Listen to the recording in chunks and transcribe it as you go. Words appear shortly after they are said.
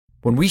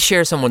When we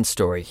share someone's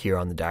story here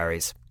on the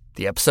Diaries,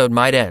 the episode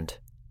might end,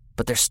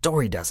 but their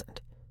story doesn't.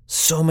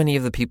 So many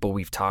of the people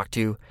we've talked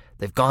to,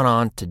 they've gone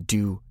on to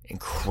do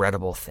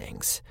incredible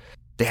things.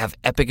 They have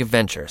epic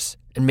adventures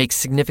and make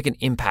significant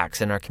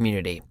impacts in our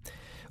community.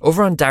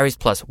 Over on Diaries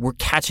Plus, we're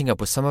catching up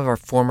with some of our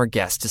former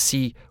guests to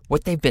see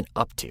what they've been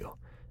up to.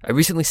 I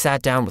recently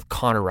sat down with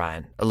Connor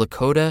Ryan, a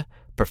Lakota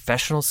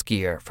professional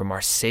skier from our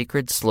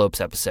Sacred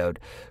Slopes episode,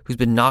 who's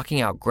been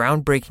knocking out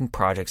groundbreaking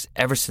projects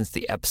ever since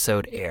the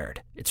episode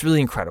aired. It's really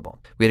incredible.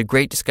 We had a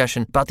great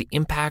discussion about the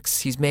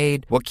impacts he's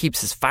made, what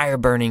keeps his fire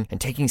burning, and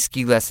taking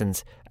ski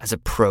lessons as a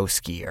pro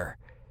skier.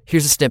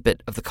 Here's a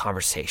snippet of the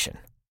conversation.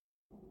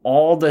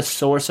 All the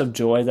source of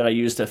joy that I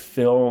use to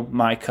fill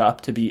my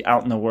cup to be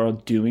out in the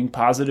world doing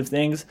positive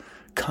things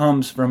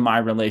comes from my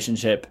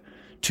relationship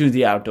to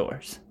the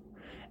outdoors.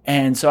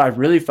 And so I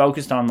really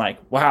focused on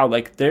wow,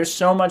 there's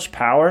so much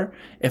power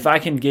if I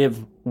can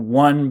give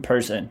one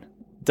person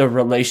the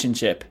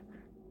relationship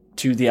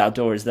to the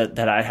outdoors that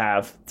I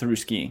have through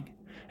skiing.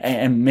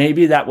 And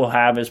maybe that will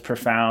have as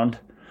profound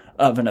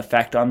of an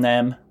effect on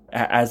them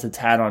as it's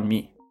had on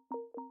me.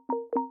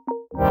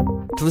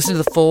 To listen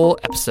to the full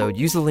episode,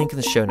 use the link in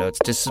the show notes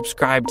to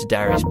subscribe to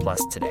Diaries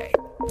Plus today.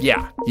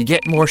 Yeah, you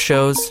get more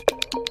shows,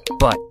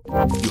 but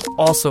you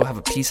also have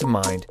a peace of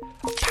mind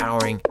of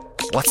powering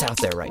what's out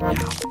there right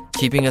now,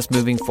 keeping us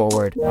moving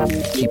forward,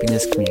 keeping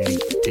this community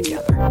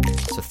together.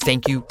 So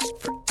thank you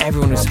for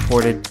everyone who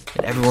supported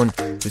and everyone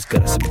who's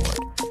going to support.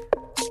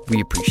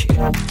 We appreciate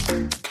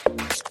it.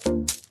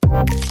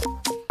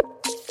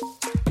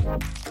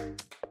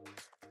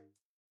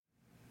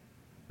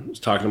 I was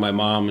talking to my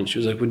mom, and she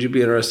was like, would you be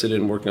interested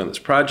in working on this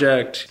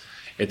project?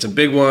 It's a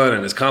big one,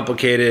 and it's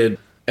complicated.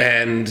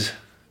 And,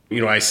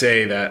 I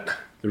say that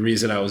the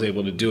reason I was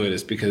able to do it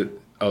is because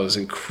I was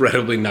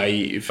incredibly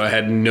naive. I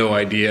had no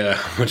idea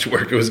how much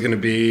work it was going to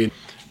be.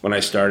 When I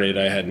started,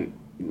 I had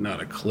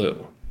not a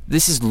clue.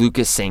 This is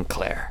Lucas St.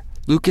 Clair.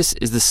 Lucas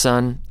is the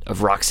son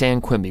of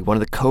Roxanne Quimby, one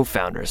of the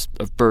co-founders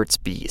of Burt's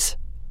Bees.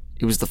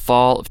 It was the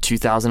fall of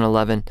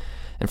 2011,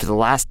 and for the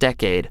last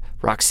decade,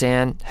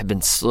 Roxanne had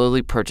been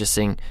slowly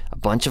purchasing a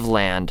bunch of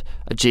land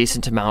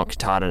adjacent to Mount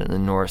Katahdin in the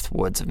north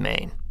woods of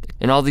Maine.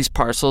 In all these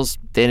parcels,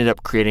 they ended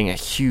up creating a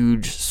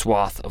huge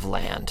swath of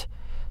land.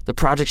 The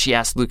project she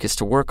asked Lucas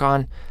to work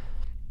on,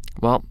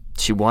 well,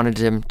 she wanted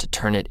him to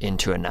turn it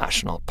into a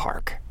national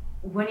park.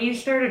 When you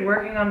started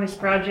working on this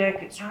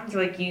project, it sounds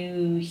like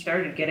you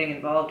started getting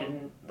involved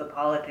in the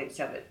politics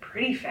of it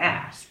pretty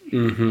fast.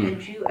 Mm-hmm.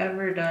 Had you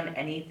ever done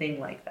anything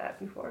like that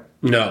before?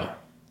 No.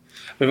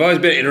 I've always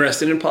been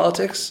interested in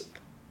politics,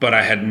 but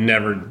I had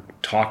never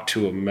talked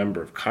to a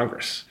member of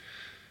Congress.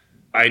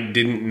 I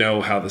didn't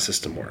know how the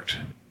system worked.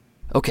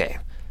 Okay,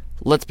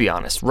 let's be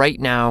honest. Right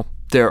now,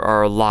 there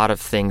are a lot of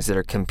things that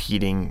are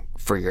competing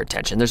for your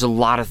attention. There's a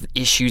lot of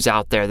issues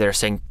out there that are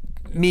saying,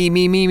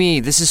 me,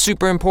 this is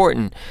super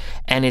important.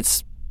 And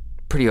it's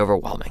pretty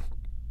overwhelming.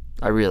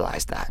 I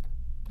realize that.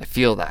 I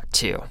feel that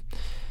too.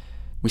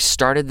 We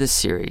started this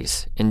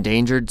series,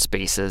 Endangered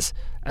Spaces,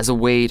 as a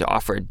way to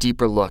offer a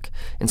deeper look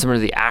in some of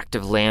the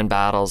active land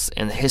battles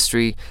and the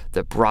history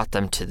that brought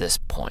them to this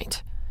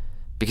point.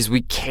 Because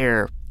we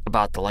care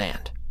about the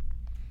land.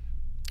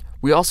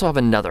 We also have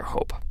another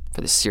hope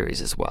for this series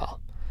as well.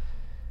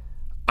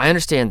 I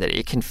understand that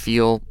it can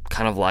feel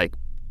kind of like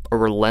a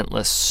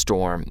relentless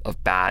storm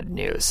of bad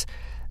news,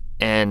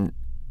 and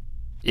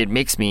it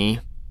makes me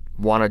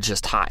want to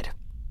just hide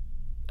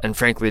and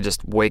frankly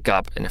just wake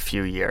up in a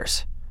few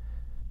years.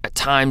 At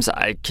times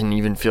I can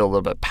even feel a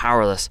little bit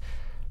powerless,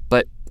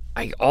 but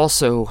I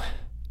also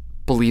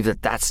believe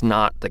that that's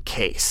not the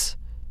case.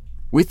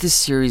 With this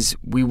series,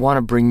 we want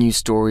to bring you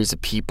stories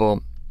of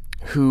people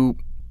who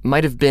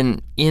might have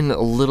been in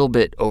a little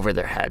bit over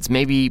their heads.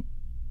 Maybe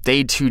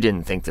they too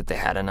didn't think that they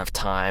had enough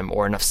time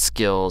or enough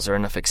skills or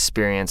enough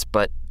experience,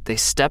 but they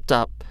stepped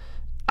up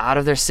out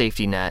of their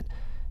safety net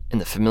in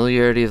the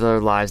familiarity of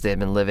their lives they had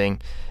been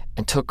living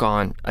and took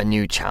on a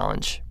new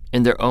challenge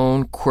in their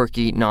own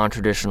quirky,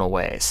 non-traditional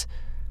ways.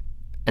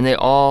 And they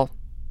all,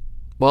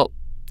 well,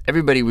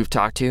 everybody we've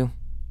talked to,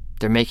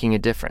 they're making a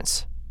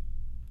difference.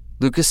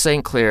 Lucas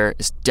St. Clair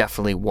is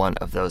definitely one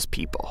of those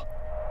people.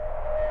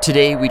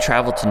 Today, we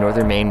traveled to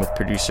northern Maine with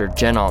producer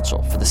Jen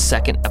Altschul for the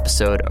second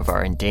episode of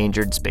our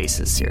Endangered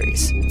Spaces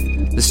series.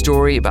 The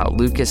story about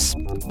Lucas,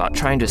 about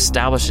trying to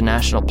establish a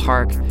national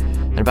park,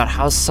 and about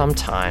how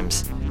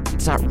sometimes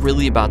it's not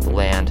really about the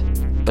land,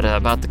 but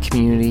about the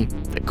community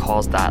that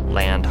calls that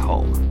land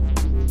home.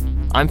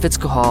 I'm Fitz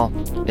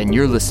Cahall, and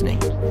you're listening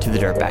to the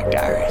Dirtbag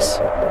Diaries.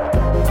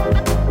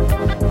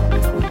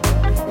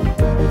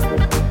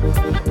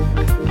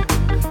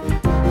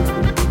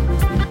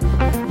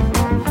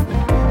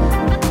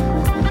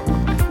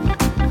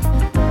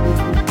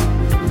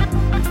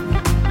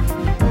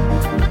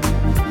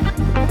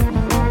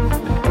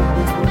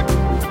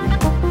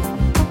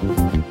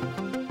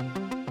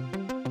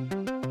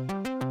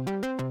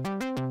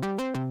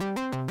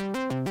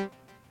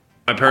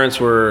 My parents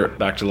were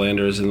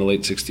back-to-landers in the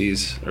late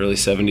 60s, early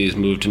 70s,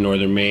 moved to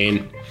northern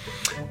Maine.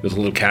 It was a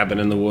little cabin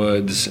in the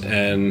woods,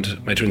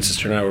 and my twin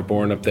sister and I were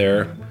born up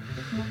there.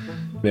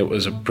 It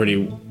was a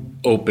pretty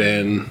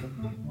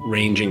open,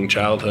 ranging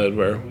childhood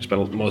where we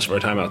spent most of our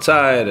time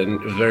outside,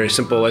 and it was a very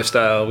simple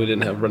lifestyle. We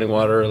didn't have running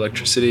water or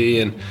electricity,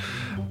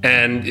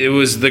 and it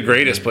was the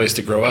greatest place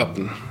to grow up.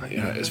 And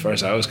as far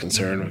as I was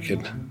concerned, we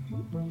could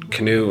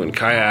canoe and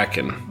kayak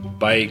and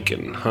bike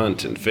and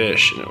hunt and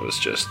fish, and it was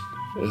just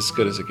as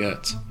good as it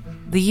gets.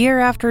 The year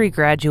after he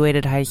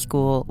graduated high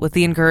school, with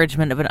the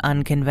encouragement of an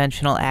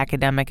unconventional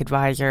academic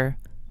advisor,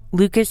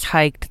 Lucas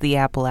hiked the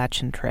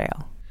Appalachian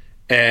Trail.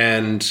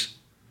 And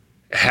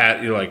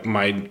had,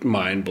 my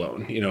mind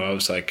blown. I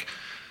was like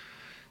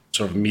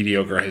sort of a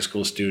mediocre high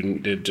school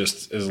student, did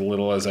just as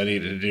little as I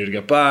needed to do to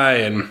get by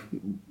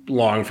and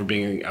longed for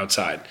being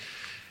outside.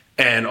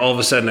 And all of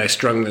a sudden I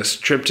strung this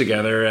trip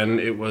together, and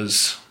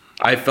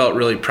I felt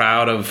really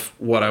proud of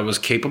what I was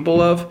capable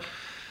of.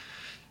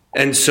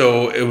 And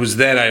so it was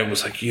then I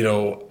was like,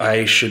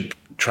 I should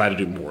try to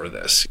do more of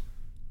this.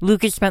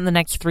 Lucas spent the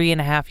next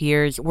 3.5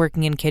 years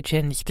working in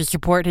kitchens to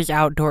support his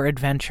outdoor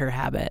adventure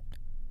habit.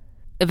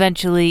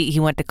 Eventually, he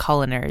went to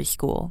culinary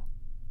school.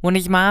 When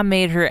his mom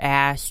made her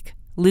ask,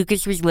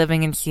 Lucas was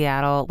living in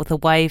Seattle with a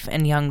wife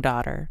and young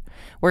daughter,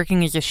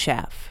 working as a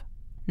chef.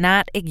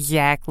 Not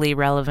exactly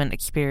relevant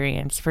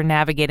experience for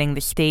navigating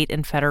the state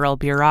and federal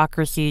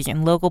bureaucracies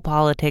and local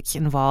politics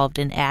involved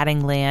in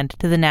adding land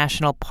to the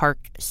national park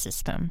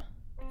system.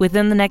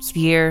 Within the next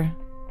year,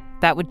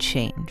 that would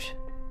change.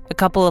 A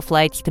couple of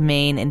flights to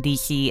Maine and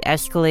D.C.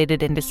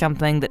 escalated into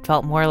something that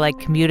felt more like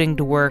commuting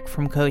to work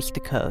from coast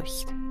to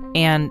coast.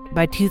 And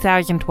by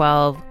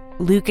 2012,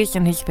 Lucas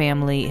and his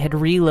family had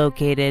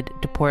relocated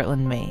to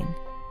Portland, Maine,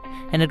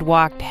 and had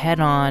walked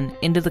head-on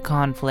into the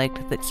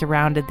conflict that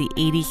surrounded the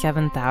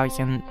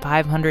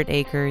 87,500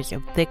 acres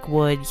of thick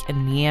woods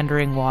and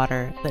meandering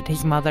water that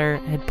his mother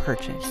had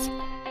purchased.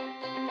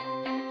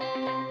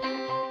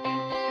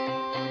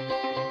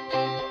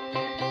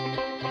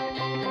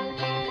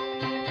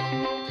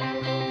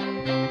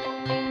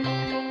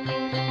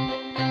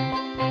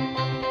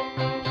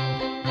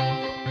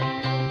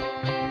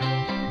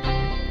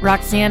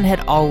 Roxanne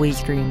had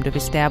always dreamed of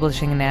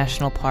establishing a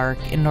national park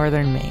in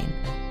northern Maine.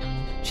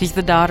 She's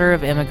the daughter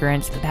of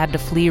immigrants that had to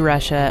flee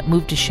Russia,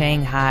 move to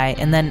Shanghai,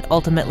 and then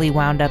ultimately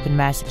wound up in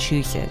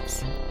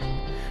Massachusetts.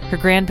 Her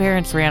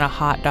grandparents ran a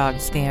hot dog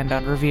stand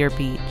on Revere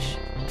Beach,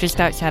 just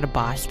outside of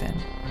Boston.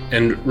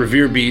 And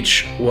Revere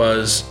Beach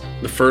was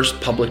the first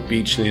public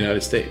beach in the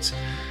United States.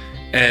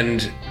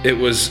 And it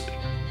was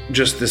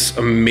just this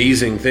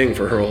amazing thing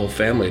for her whole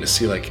family to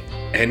see,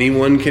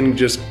 anyone can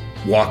just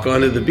walk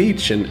onto the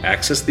beach and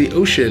access the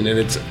ocean, and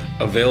it's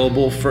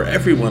available for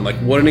everyone.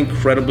 What an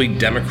incredibly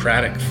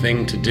democratic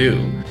thing to do.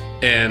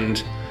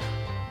 And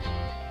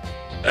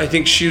I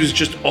think she was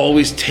just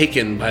always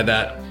taken by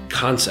that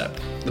concept.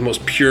 The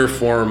most pure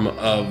form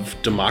of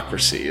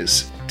democracy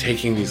is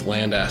taking these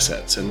land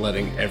assets and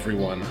letting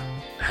everyone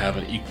have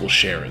an equal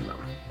share in them.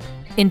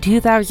 In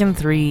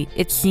 2003,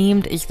 it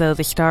seemed as though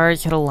the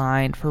stars had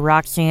aligned for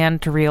Roxanne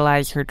to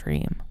realize her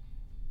dream.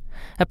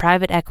 A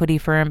private equity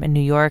firm in New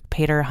York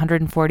paid her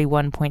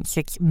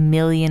 $141.6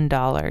 million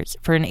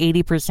for an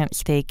 80%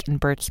 stake in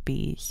Burt's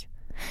Bees,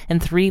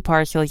 and 3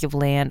 parcels of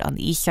land on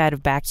the east side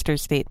of Baxter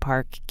State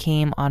Park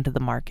came onto the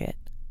market.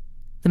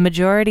 The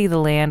majority of the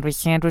land was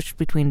sandwiched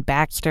between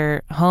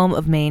Baxter, home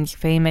of Maine's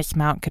famous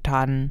Mount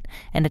Katahdin,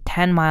 and a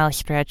 10-mile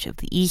stretch of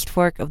the East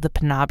Fork of the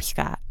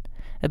Penobscot,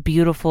 a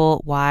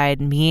beautiful, wide,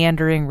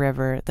 meandering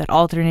river that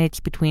alternates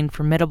between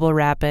formidable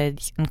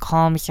rapids and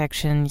calm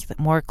sections that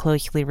more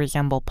closely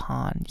resemble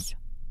ponds.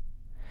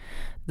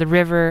 The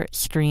river,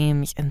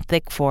 streams, and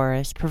thick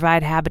forest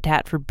provide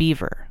habitat for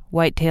beaver,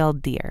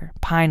 white-tailed deer,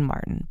 pine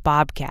marten,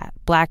 bobcat,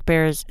 black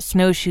bears,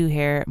 snowshoe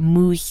hare,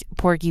 moose,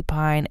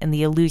 porcupine, and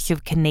the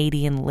elusive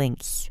Canadian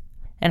lynx.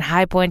 And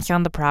high points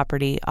on the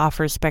property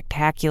offer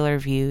spectacular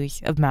views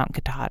of Mount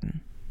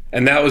Katahdin.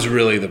 And that was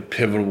really the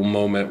pivotal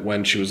moment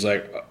when she was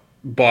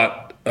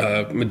bought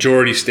a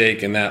majority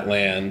stake in that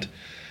land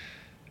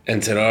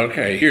and said,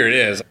 okay, here it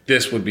is.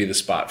 This would be the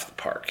spot for the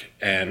park.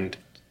 And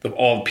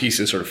all the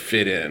pieces sort of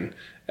fit in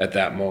at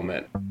that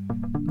moment.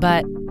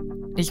 But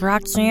as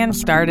Roxanne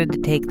started to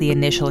take the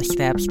initial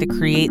steps to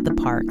create the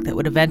park that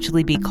would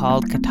eventually be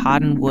called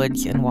Katahdin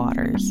Woods and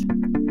Waters,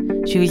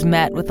 she was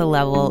met with a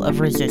level of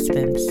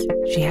resistance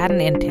she hadn't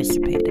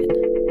anticipated.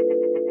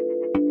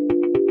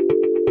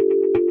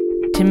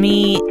 To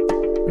me,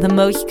 the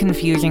most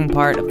confusing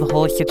part of the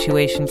whole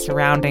situation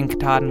surrounding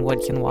Katahdin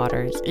Woods and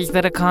Waters is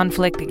that a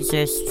conflict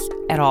exists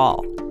at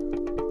all.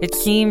 It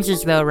seems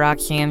as though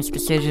Roxanne's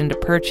decision to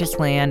purchase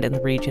land in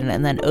the region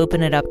and then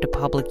open it up to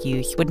public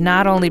use would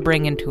not only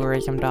bring in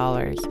tourism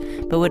dollars,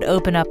 but would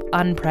open up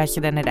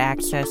unprecedented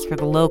access for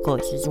the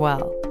locals as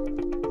well.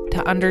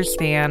 To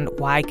understand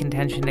why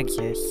contention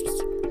exists,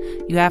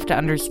 you have to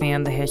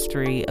understand the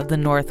history of the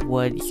North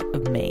Woods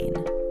of Maine,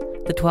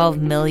 the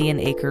 12 million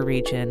acre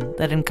region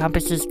that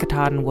encompasses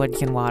Katahdin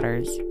Woods and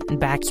Waters and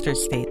Baxter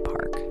State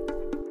Park.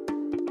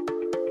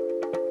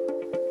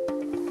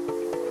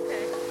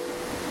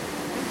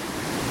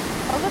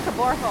 Oh, look, a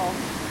borehole.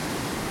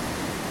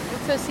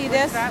 So see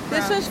this?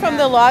 This was from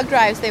the log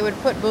drives. They would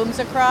put booms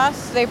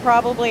across. They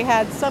probably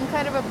had some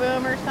kind of a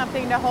boom or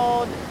something to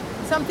hold,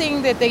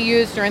 something that they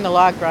used during the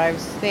log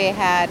drives.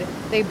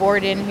 They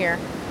bored in here.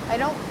 I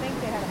don't think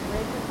they had a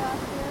bridge across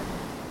here.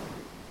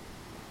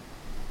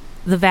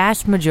 The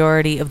vast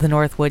majority of the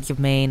North Woods of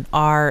Maine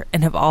are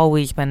and have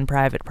always been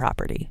private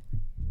property.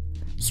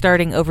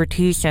 Starting over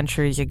 2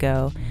 centuries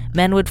ago,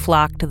 men would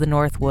flock to the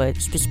North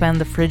Woods to spend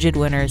the frigid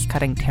winters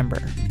cutting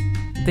timber.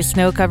 The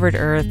snow-covered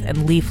earth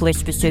and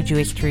leafless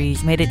deciduous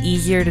trees made it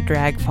easier to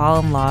drag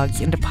fallen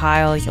logs into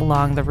piles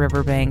along the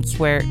riverbanks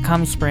where,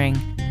 come spring,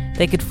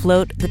 they could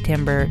float the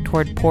timber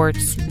toward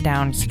ports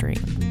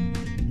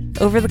downstream.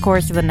 Over the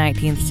course of the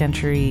 19th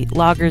century,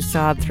 loggers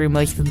sawed through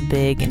most of the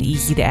big and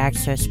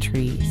easy-to-access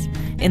trees,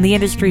 and the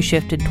industry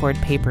shifted toward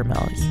paper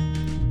mills.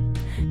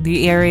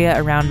 The area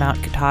around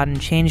Mount Katahdin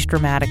changed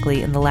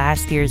dramatically in the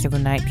last years of the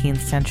 19th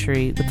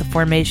century with the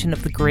formation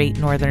of the Great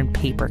Northern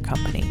Paper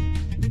Company.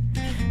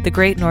 The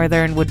Great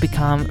Northern would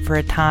become, for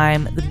a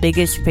time, the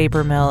biggest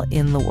paper mill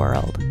in the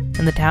world,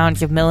 and the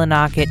towns of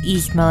Millinocket,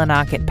 East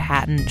Millinocket,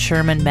 Patton,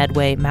 Sherman,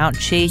 Medway, Mount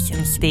Chase,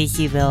 and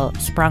Stacyville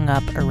sprung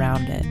up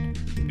around it.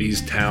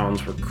 These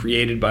towns were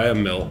created by a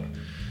mill.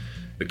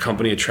 The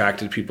company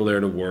attracted people there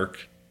to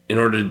work. In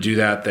order to do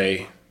that,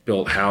 they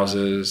built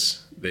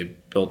houses, they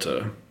built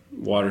a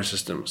water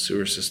system,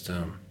 sewer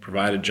system,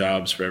 provided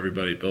jobs for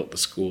everybody, built the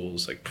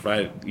schools,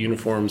 provided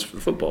uniforms for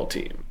the football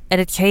team. At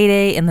its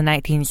heyday in the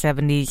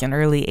 1970s and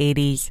early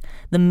 80s,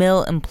 the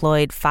mill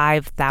employed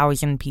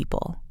 5,000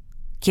 people.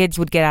 Kids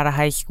would get out of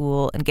high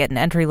school and get an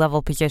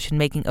entry-level position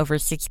making over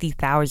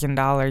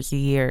 $60,000 a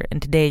year in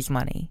today's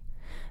money.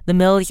 The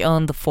mills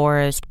owned the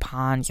forest,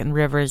 ponds, and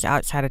rivers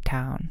outside of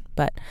town,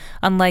 but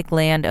unlike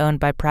land owned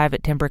by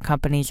private timber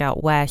companies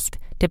out west,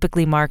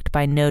 typically marked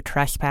by no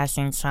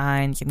trespassing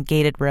signs and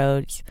gated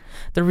roads,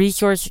 the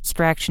resource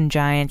extraction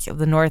giants of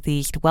the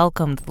Northeast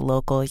welcomed the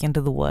locals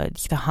into the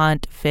woods to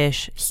hunt,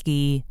 fish,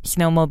 ski,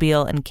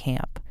 snowmobile, and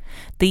camp.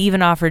 They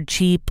even offered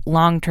cheap,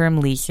 long-term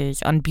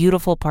leases on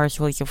beautiful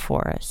parcels of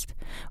forest,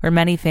 where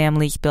many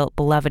families built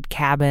beloved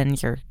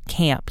cabins or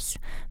camps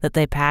that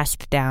they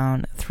passed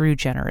down through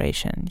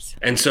generations.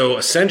 And so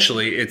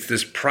essentially, it's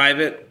this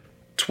private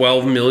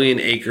 12 million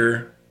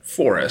acre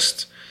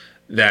forest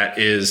that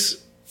is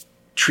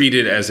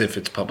treated as if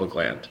it's public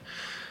land.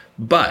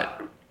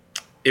 But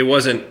it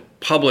wasn't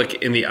public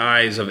in the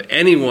eyes of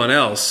anyone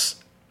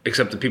else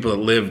except the people that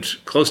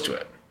lived close to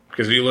it.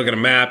 Because if you look at a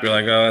map, you're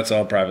like, oh, that's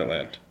all private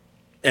land.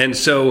 And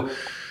so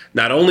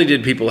not only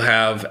did people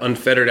have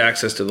unfettered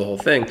access to the whole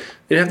thing,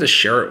 they didn't have to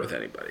share it with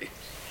anybody.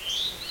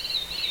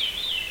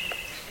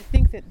 I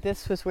think that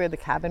this was where the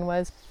cabin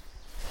was.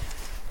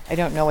 I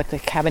don't know what the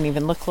cabin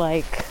even looked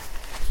like,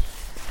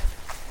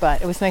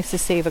 but it was nice to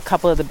save a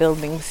couple of the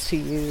buildings to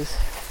use.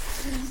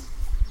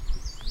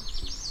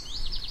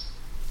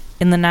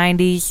 In the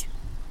 90s,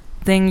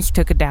 things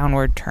took a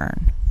downward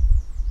turn.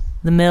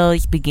 The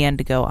mills began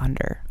to go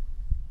under,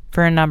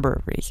 for a number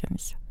of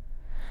reasons.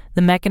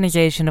 The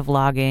mechanization of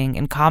logging,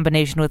 in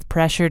combination with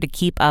pressure to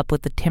keep up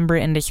with the timber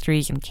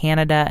industries in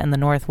Canada and the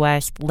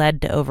Northwest,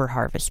 led to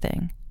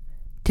overharvesting.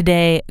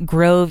 Today,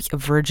 groves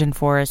of virgin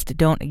forest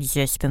don't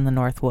exist in the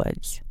North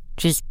Woods,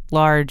 just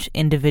large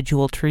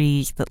individual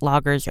trees that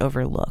loggers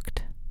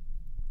overlooked.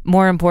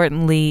 More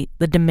importantly,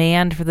 the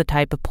demand for the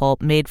type of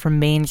pulp made from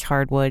Maine's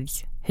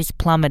hardwoods has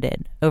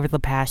plummeted over the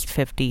past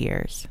 50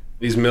 years.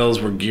 These mills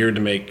were geared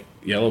to make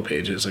yellow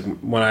pages.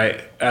 When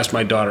I asked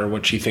my daughter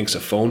what she thinks a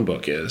phone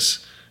book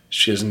is,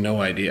 she has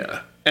no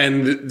idea.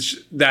 And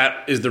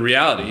that is the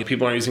reality.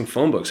 People aren't using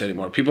phone books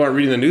anymore. People aren't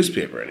reading the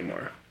newspaper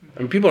anymore.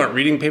 People aren't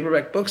reading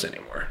paperback books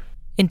anymore.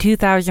 In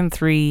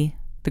 2003,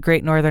 the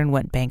Great Northern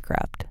went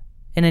bankrupt.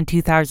 And in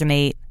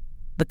 2008,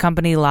 the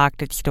company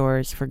locked its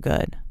doors for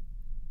good.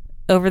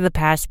 Over the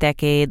past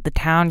decade, the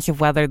towns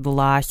have weathered the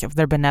loss of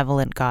their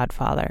benevolent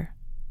godfather.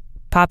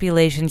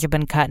 Populations have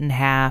been cut in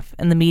half,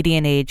 and the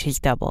median age has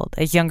doubled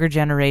as younger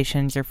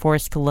generations are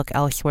forced to look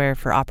elsewhere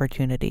for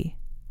opportunity.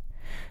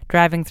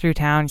 Driving through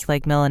towns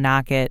like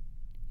Millinocket,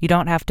 you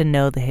don't have to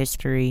know the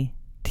history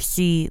to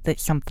see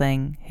that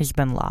something has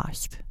been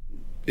lost.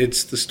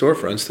 It's the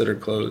storefronts that are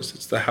closed.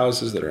 It's the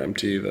houses that are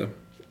empty, the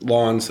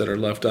lawns that are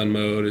left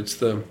unmowed. It's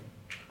the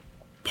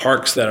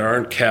parks that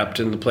aren't kept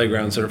and the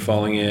playgrounds that are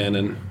falling in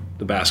and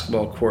the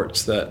basketball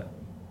courts that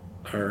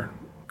are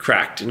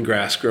cracked and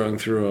grass growing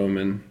through them.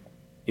 And,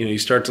 you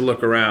start to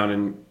look around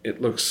and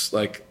it looks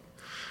like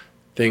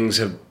things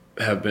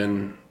have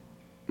been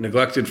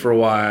neglected for a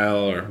while,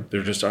 or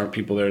there just aren't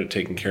people there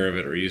taking care of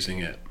it or using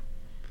it.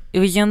 It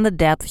was in the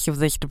depths of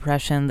this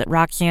depression that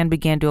Roxanne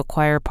began to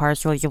acquire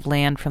parcels of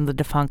land from the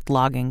defunct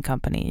logging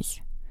companies,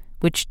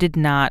 which did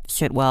not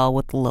sit well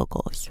with the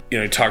locals.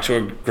 I talked to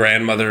a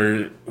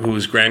grandmother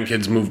whose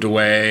grandkids moved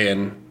away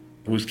and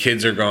whose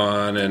kids are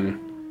gone, and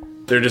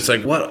they're just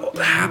like, what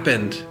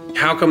happened?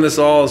 How come this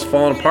all is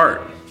falling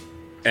apart?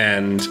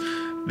 And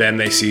then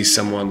they see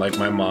someone like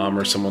my mom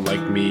or someone like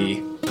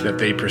me that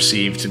they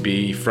perceive to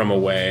be from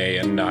away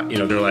and not,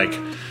 they're like,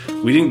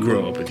 we didn't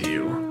grow up with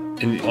you.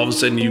 And all of a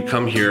sudden you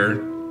come here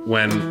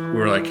when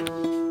we're like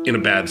in a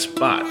bad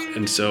spot.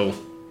 And so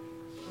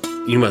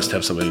you must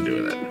have something to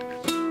do with it.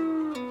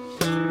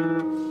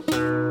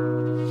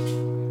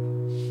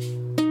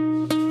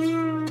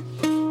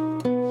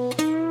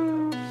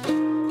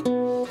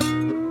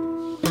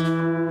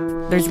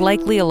 There's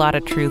likely a lot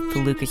of truth to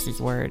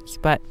Lucas's words,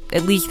 but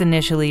at least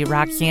initially,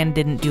 Roxanne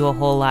didn't do a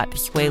whole lot to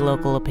sway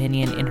local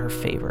opinion in her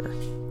favor.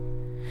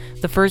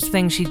 The first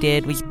thing she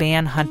did was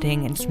ban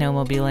hunting and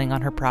snowmobiling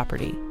on her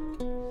property.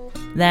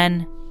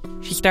 Then,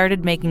 she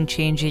started making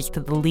changes to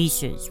the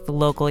leases the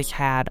locals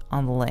had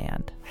on the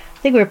land. I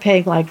think we were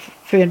paying like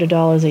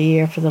 $300 a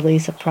year for the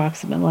lease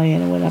approximately,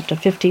 and it went up to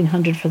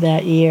 $1,500 for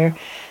that year.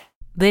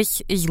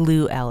 This is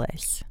Lou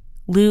Ellis.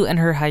 Lou and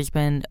her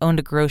husband owned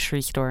a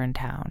grocery store in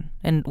town,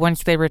 and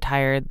once they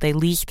retired, they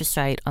leased a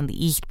site on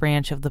the east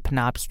branch of the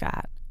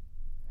Penobscot.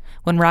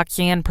 When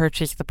Roxanne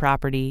purchased the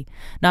property,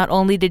 not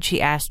only did she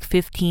ask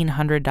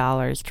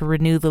 $1,500 to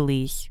renew the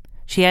lease,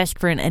 she asked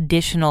for an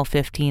additional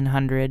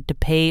 $1,500 to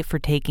pay for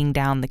taking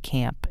down the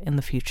camp in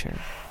the future.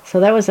 So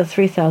that was a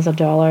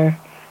 $3,000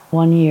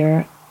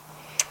 one-year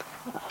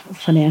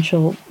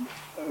financial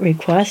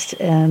request,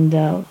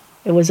 and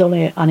it was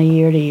only on a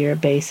year-to-year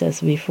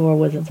basis. Before,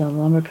 with the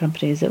lumber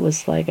companies, it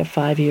was like a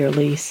 5-year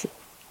lease.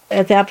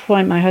 At that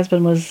point, my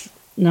husband was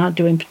not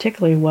doing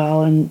particularly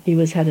well, and he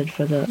was headed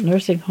for the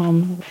nursing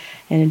home,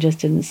 and it just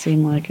didn't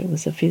seem like it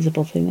was a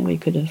feasible thing that we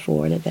could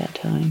afford at that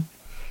time.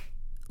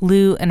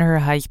 Lou and her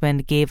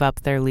husband gave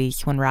up their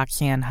lease when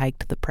Roxanne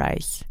hiked the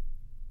price.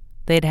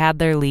 They'd had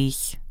their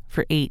lease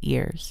for 8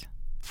 years.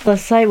 The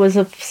site was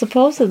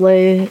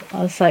supposedly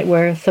a site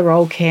where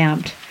Thoreau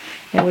camped.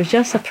 It was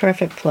just a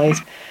perfect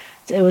place.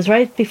 It was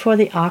right before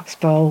the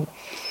Oxbow,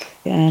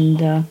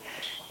 and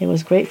it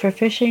was great for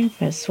fishing,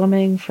 for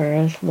swimming,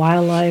 for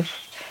wildlife.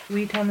 Will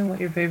you tell me what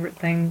your favorite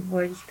thing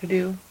was to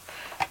do?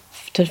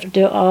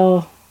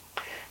 To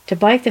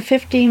bike the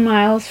 15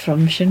 miles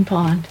from Shin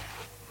Pond.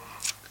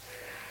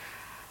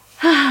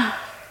 I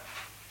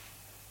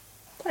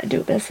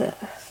do miss it.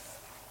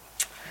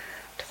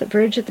 To the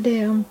bridge at the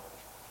dam.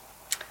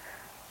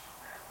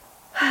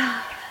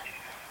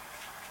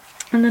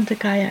 And then to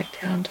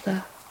kayak down to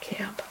the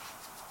camp.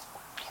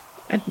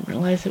 I didn't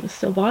realize it was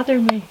still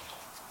bothering me.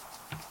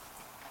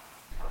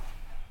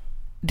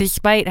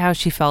 Despite how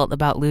she felt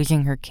about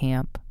losing her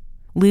camp,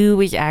 Lou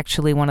was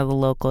actually one of the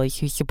locals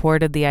who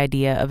supported the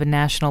idea of a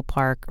national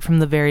park from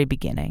the very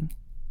beginning.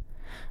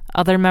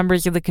 Other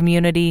members of the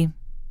community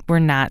were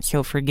not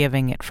so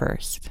forgiving at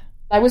first.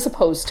 I was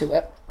opposed to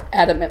it,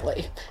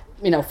 adamantly.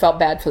 Felt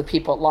bad for the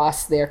people that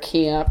lost their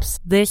camps.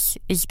 This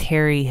is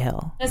Terry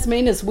Hill. As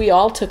main as we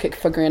all took it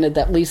for granted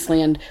that leased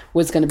land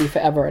was going to be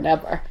forever and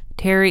ever.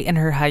 Terry and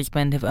her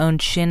husband have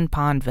owned Shin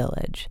Pond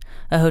Village,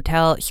 a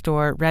hotel,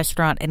 store,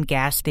 restaurant, and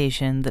gas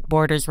station that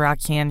borders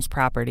Roxanne's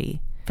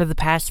property, for the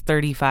past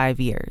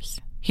 35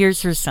 years.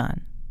 Here's her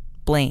son,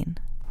 Blaine.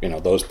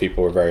 Those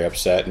people were very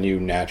upset, and you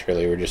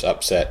naturally were just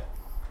upset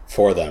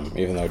for them,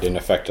 even though it didn't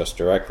affect us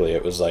directly.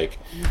 It was like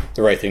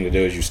the right thing to do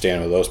is you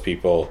stand with those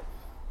people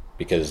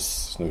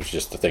because it was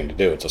just the thing to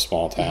do. It's a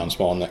small town,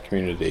 small net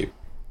community.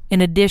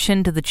 In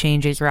addition to the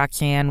changes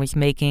Roxanne was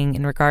making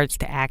in regards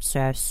to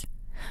access,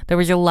 there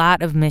was a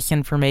lot of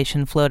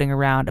misinformation floating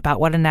around about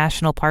what a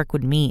national park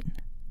would mean.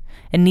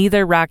 And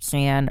neither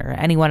Roxanne or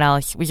anyone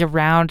else was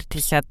around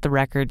to set the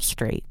record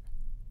straight.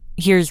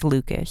 Here's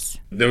Lucas.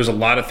 There was a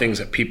lot of things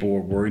that people were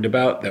worried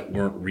about that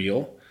weren't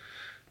real.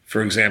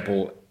 For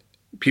example,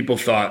 people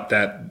thought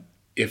that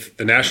if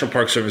the National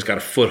Park Service got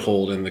a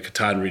foothold in the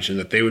Katahdin region,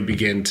 that they would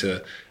begin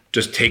to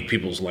just take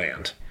people's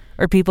land.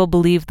 Or people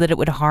believed that it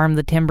would harm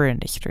the timber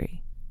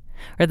industry.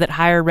 Or that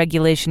higher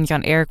regulations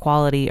on air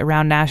quality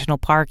around national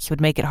parks would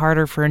make it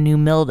harder for a new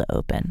mill to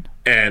open.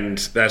 And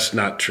that's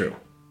not true.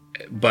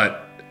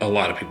 But a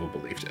lot of people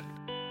believed it.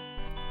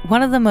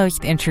 One of the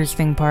most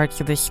interesting parts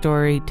of this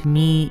story to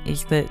me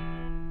is that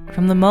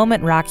from the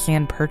moment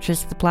Roxanne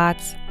purchased the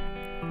plots,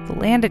 the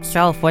land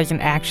itself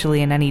wasn't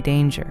actually in any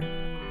danger.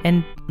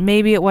 And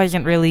maybe it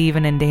wasn't really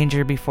even in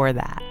danger before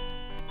that.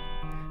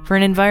 For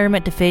an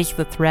environment to face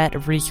the threat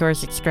of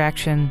resource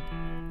extraction,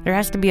 there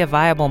has to be a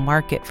viable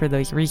market for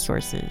those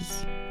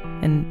resources.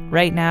 And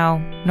right now,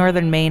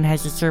 northern Maine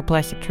has a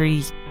surplus of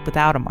trees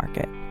without a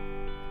market.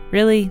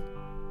 Really,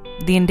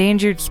 the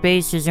endangered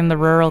space is in the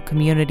rural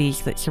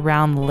communities that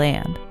surround the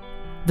land,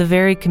 the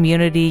very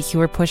communities who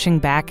are pushing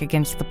back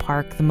against the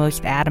park the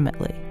most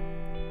adamantly.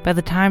 By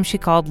the time she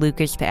called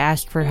Lucas to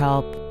ask for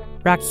help,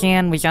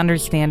 Roxanne was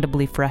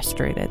understandably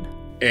frustrated.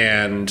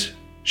 And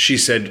she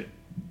said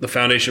the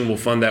foundation will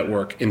fund that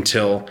work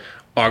until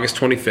August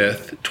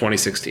 25th,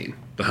 2016,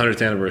 the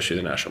 100th anniversary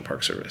of the National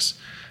Park Service.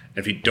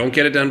 And if you don't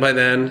get it done by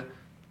then,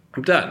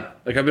 I'm done.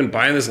 I've been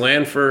buying this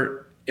land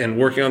and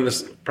working on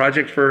this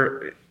project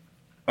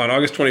on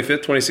August 25th,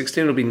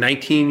 2016, it'll be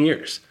 19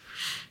 years.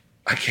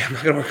 I'm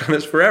not going to work on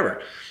this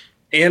forever.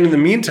 And in the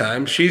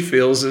meantime, she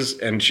feels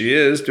and she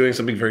is doing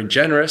something very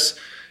generous,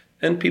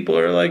 and people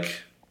are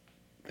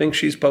think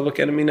she's public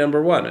enemy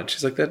number one. And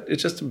she's like, that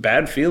it's just a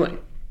bad feeling.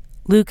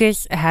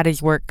 Lucas had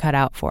his work cut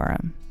out for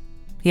him.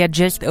 He had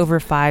just over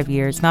 5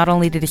 years, not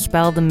only to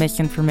dispel the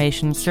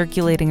misinformation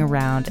circulating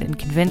around and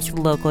convince the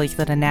locals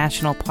that a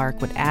national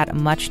park would add a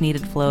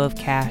much-needed flow of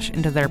cash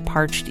into their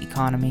parched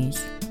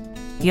economies.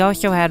 He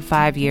also had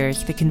 5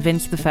 years to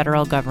convince the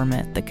federal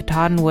government that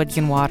Katahdin Woods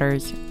and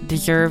Waters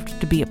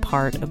deserved to be a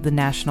part of the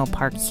national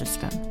park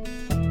system.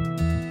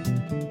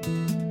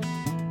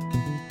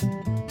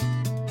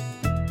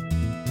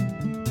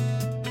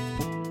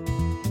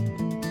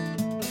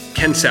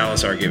 Ken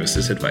Salazar gave us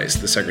this advice,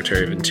 the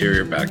Secretary of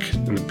Interior back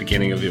in the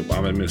beginning of the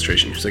Obama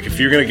administration. He was like, if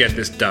you're going to get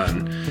this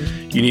done,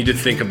 you need to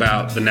think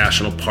about the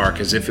national park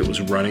as if it was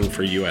running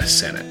for U.S.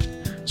 Senate.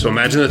 So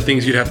imagine the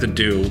things you'd have to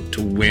do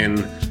to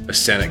win a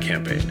Senate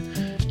campaign.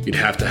 You'd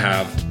have to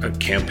have a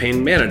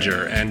campaign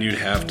manager, and you'd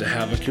have to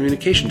have a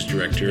communications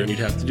director, and you'd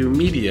have to do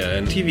media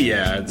and TV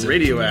ads,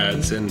 radio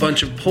ads, and a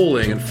bunch of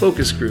polling and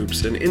focus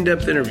groups and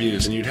in-depth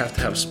interviews, and you'd have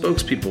to have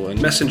spokespeople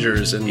and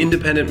messengers and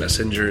independent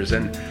messengers,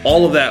 and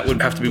all of that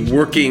would have to be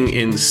working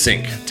in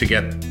sync to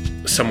get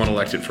someone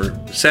elected for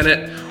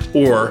Senate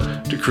or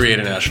to create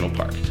a national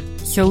park.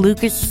 So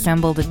Lucas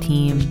assembled a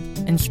team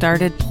and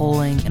started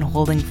polling and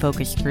holding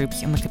focus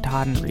groups in the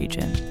Katahdin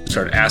region.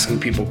 Started asking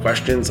people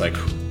questions like,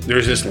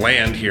 there's this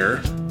land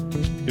here.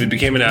 If it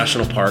became a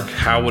national park,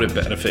 how would it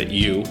benefit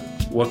you?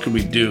 What could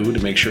we do to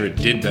make sure it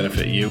did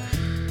benefit you?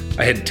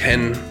 I had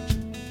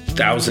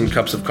 10,000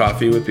 cups of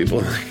coffee with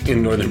people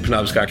in northern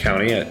Penobscot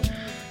County. I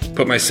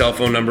put my cell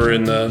phone number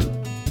in the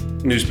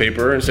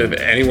newspaper and said, if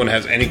anyone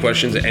has any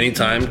questions at any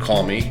time,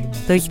 call me.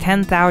 Those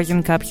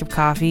 10,000 cups of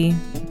coffee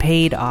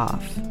paid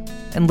off,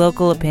 and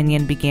local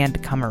opinion began to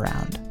come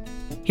around.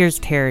 Here's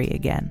Terry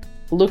again.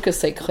 Lucas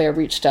St. Clair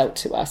reached out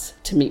to us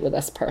to meet with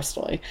us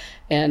personally,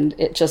 and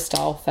it just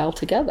all fell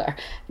together.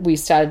 We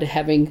started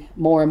having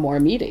more and more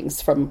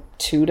meetings, from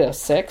 2 to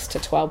 6 to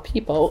 12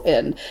 people,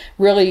 and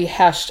really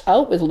hashed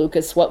out with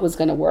Lucas what was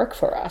going to work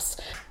for us.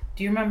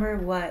 Do you remember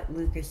what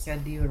Lucas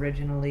said to you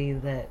originally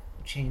that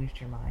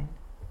changed your mind?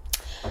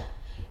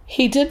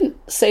 He didn't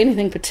say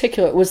anything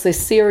particular. It was the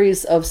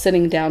series of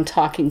sitting down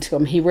talking to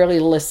him. He really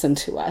listened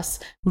to us.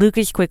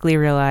 Lucas quickly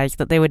realized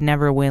that they would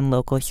never win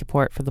local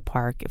support for the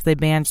park if they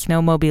banned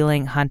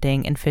snowmobiling,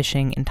 hunting, and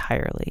fishing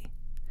entirely.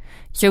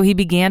 So he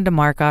began to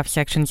mark off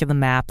sections of the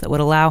map that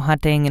would allow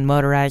hunting and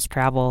motorized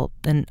travel,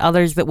 and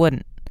others that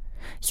wouldn't,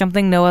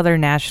 something no other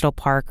national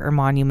park or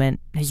monument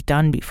has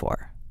done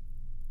before.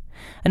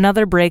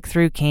 Another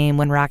breakthrough came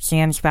when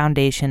Roxanne's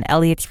foundation,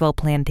 Elliottsville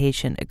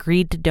Plantation,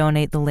 agreed to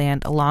donate the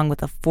land along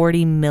with a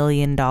 $40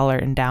 million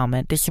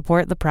endowment to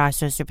support the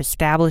process of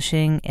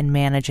establishing and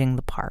managing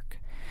the park.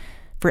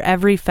 For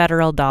every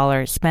federal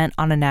dollar spent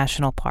on a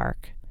national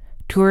park,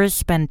 tourists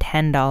spend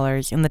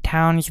 $10 in the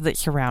towns that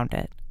surround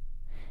it.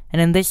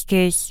 And in this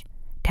case,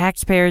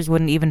 taxpayers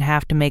wouldn't even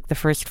have to make the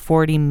first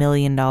 $40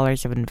 million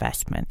of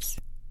investments.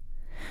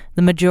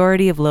 The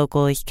majority of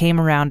locals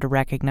came around to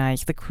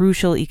recognize the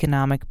crucial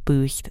economic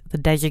boost the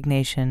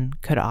designation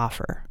could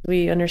offer.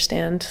 We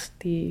understand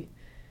the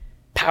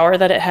power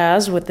that it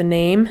has with the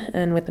name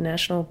and with the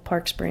National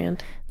Parks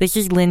brand. This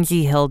is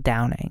Lindsay Hill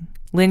Downing.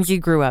 Lindsay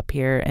grew up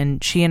here,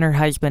 and she and her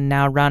husband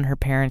now run her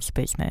parents'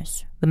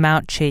 business, the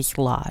Mount Chase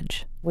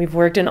Lodge. We've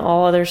worked in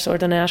all other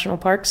sorts of national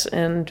parks,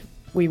 and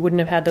we wouldn't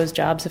have had those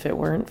jobs if it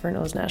weren't for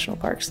those national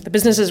parks. The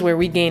businesses where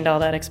we gained all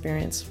that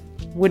experience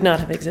would not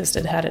have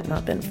existed had it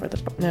not been for the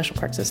national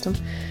park system.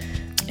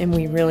 And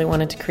we really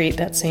wanted to create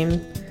that same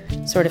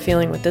sort of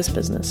feeling with this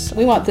business.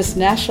 We want this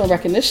national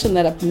recognition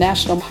that a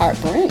national park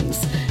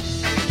brings.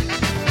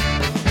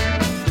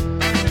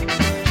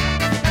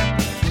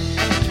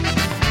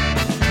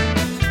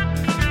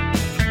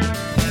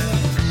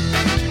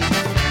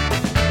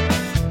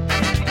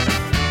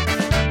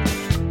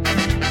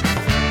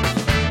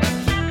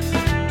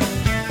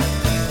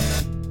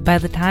 By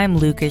the time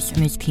Lucas and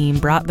his team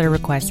brought their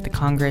request to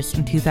Congress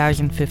in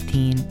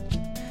 2015,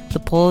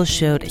 the polls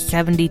showed a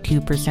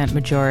 72%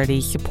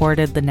 majority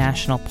supported the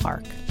national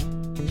park.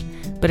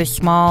 But a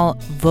small,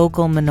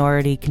 vocal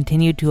minority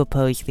continued to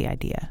oppose the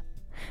idea.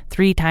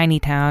 3 tiny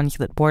towns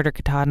that border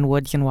Katahdin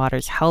Woods and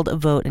Waters held a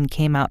vote and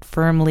came out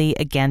firmly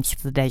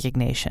against the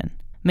designation.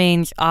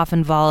 Maine's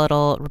often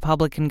volatile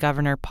Republican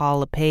Governor Paul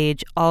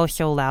LePage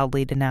also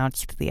loudly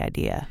denounced the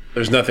idea.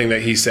 There's nothing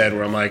that he said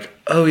where I'm like,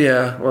 oh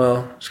yeah,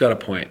 well, he's got a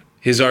point.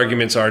 His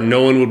arguments are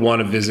no one would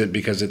want to visit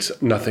because it's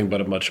nothing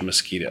but a bunch of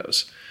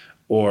mosquitoes.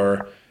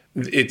 Or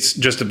it's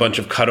just a bunch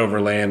of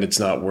cutover land, it's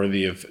not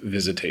worthy of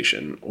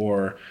visitation.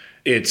 Or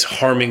it's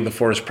harming the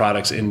forest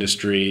products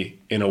industry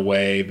in a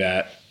way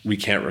that we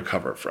can't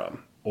recover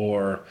from.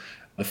 Or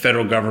the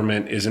federal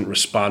government isn't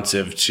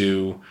responsive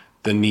to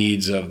the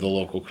needs of the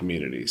local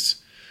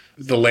communities.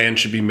 The land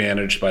should be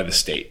managed by the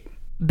state.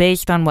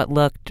 Based on what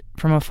looked,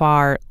 from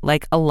afar,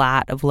 like a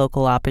lot of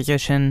local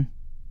opposition,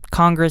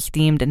 Congress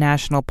deemed a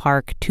national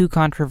park too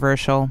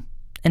controversial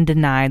and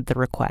denied the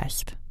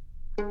request.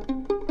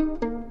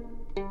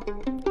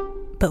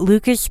 But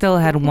Lucas still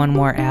had one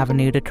more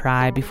avenue to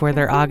try before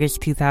their August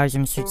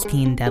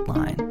 2016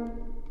 deadline.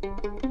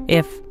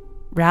 If,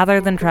 rather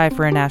than try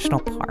for a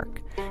national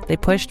park, they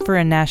pushed for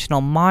a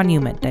national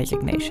monument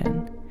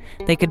designation,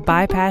 They could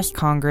bypass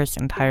Congress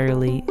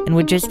entirely and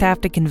would just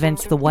have to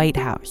convince the White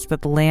House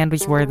that the land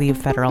was worthy of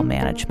federal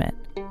management.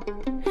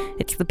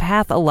 It's the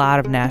path a lot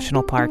of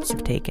national parks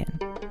have taken.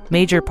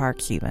 Major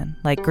parks even,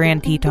 like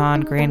Grand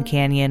Teton, Grand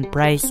Canyon,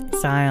 Bryce,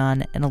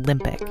 Zion, and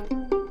Olympic.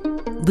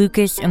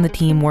 Lucas and the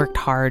team worked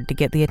hard to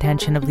get the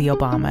attention of the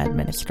Obama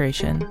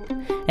administration,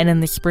 and in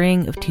the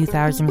spring of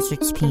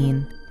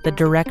 2016, the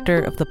director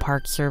of the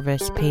Park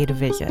Service paid a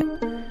visit.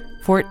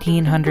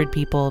 1,400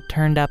 people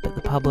turned up at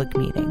the public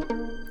meeting,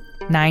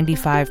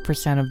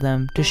 95% of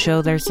them to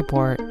show their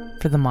support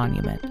for the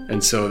monument.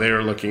 And so they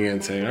were looking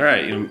and saying, all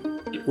right,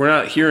 we're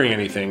not hearing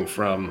anything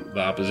from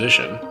the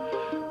opposition.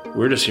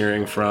 We're just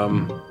hearing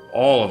from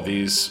all of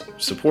these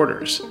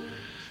supporters.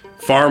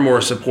 Far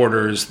more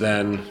supporters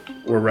than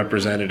were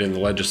represented in the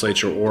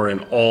legislature or in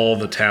all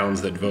the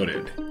towns that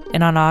voted.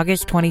 And on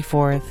August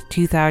 24th,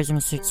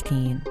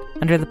 2016,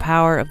 under the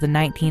power of the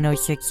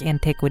 1906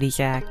 Antiquities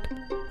Act,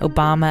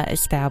 Obama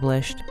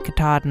established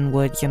Katahdin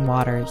Woods and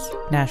Waters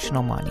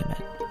National Monument.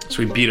 So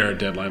we beat our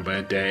deadline by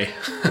a day.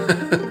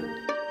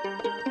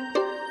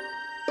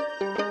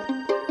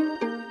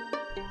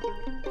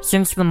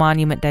 Since the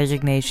monument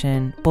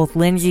designation, both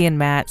Lindsay and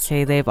Matt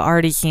say they've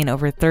already seen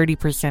over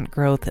 30%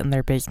 growth in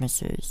their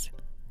businesses.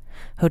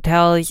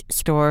 Hotels,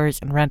 stores,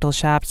 and rental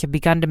shops have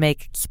begun to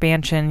make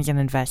expansions and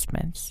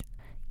investments.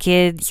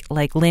 Kids,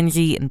 like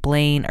Lindsay and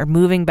Blaine, are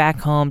moving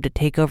back home to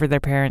take over their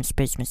parents'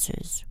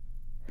 businesses.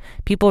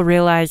 People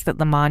realize that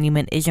the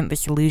monument isn't the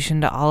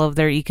solution to all of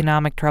their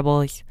economic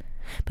troubles,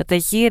 but they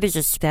see it as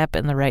a step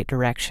in the right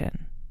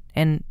direction.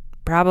 And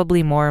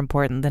probably more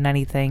important than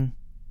anything,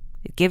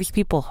 it gives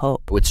people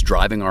hope. It's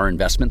driving our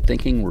investment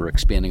thinking. We're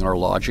expanding our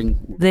lodging.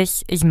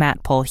 This is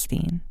Matt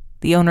Polstein,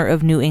 the owner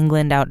of New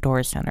England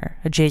Outdoor Center,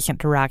 adjacent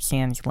to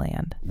Roxanne's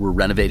land. We're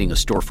renovating a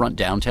storefront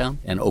downtown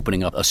and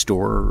opening up a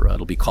store.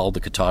 It'll be called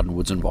the Katahdin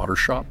Woods and Water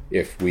Shop.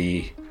 If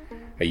we,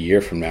 a year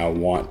from now,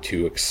 want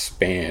to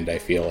expand, I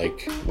feel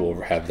like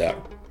we'll have that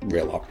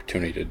real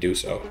opportunity to do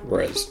so.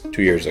 Whereas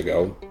 2 years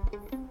ago,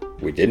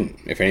 we didn't.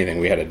 If anything,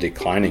 we had a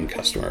declining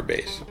customer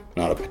base,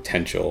 not a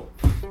potential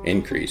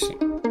increase.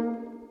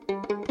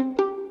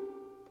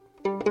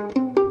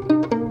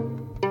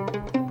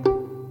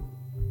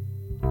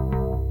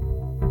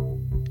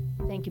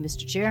 Thank you,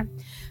 Mr. Chair.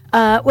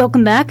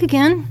 Welcome back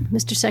again,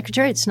 Mr.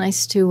 Secretary. It's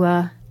nice to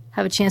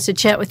have a chance to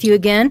chat with you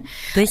again.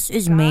 This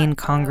is Maine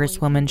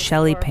Congresswoman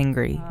Shelley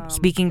Pingree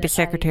speaking to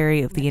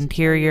Secretary of the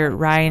Interior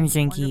Ryan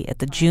Zinke at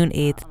the June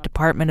 8th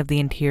Department of the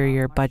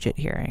Interior budget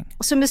hearing.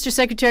 So, Mr.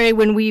 Secretary,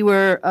 when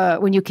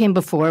you came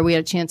before, we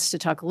had a chance to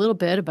talk a little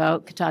bit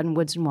about Katahdin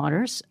Woods and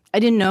Waters. I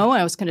didn't know.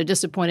 I was kind of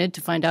disappointed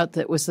to find out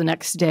that it was the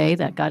next day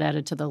that got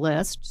added to the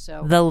list.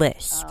 So the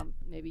list.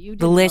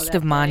 The list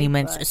of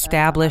monuments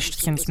established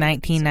since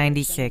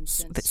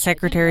 1996 that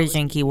Secretary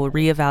Zinke will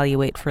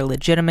reevaluate for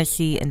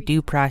legitimacy and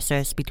due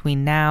process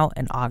between now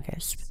and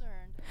August.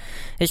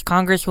 As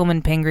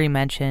Congresswoman Pingree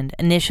mentioned,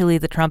 initially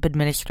the Trump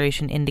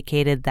administration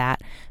indicated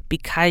that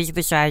because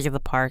the size of the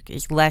park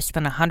is less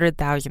than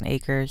 100,000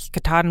 acres,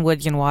 Katahdin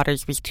Woods and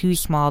Waters was too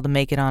small to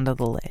make it onto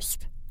the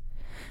list.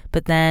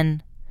 But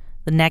then,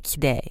 the next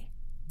day,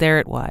 there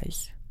it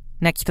was,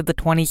 next to the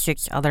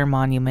 26 other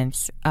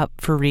monuments up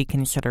for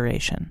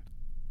reconsideration.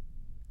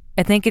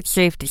 I think it's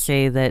safe to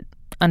say that,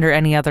 under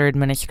any other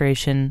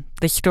administration,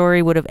 the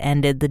story would have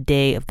ended the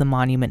day of the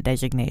monument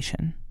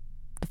designation.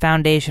 The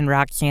foundation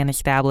Roxanne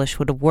established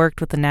would have worked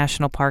with the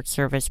National Park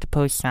Service to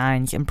post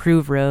signs,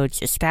 improve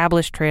roads,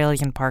 establish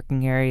trails and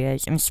parking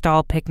areas,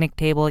 install picnic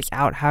tables,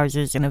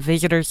 outhouses, and a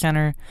visitor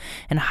center,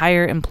 and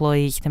hire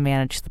employees to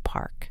manage the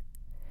park.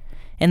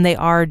 And they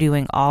are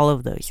doing all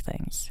of those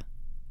things.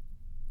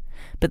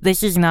 But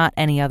this is not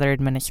any other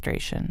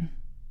administration.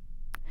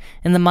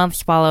 In the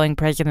months following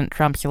President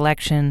Trump's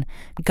election,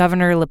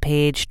 Governor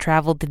LePage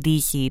traveled to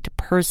D.C. to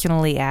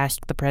personally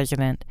ask the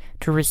president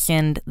to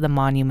rescind the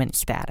monument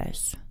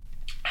status.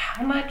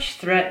 How much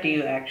threat do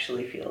you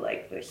actually feel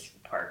like this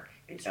park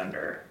is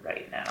under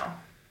right now?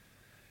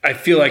 I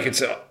feel like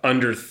it's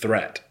under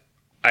threat.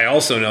 I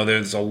also know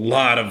there's a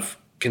lot of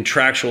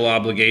contractual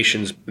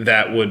obligations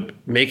that would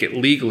make it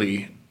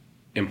legally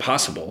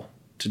impossible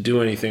to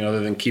do anything other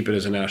than keep it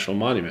as a national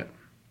monument.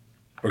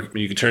 Or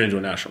you could turn it into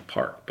a national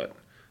park, but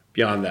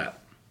beyond that.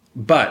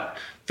 But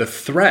the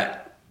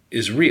threat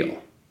is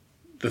real.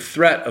 The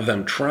threat of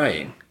them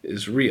trying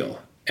is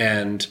real.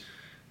 And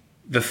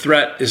the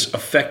threat is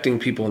affecting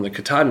people in the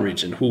Katahdin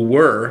region who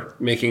were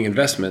making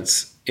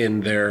investments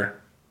in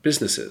their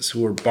businesses,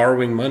 who were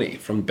borrowing money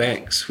from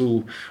banks,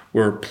 who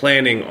were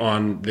planning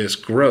on this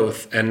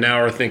growth and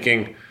now are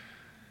thinking,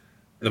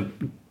 the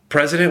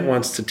president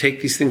wants to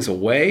take these things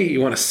away? You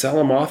want to sell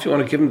them off? You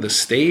want to give them to the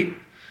state?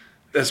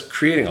 That's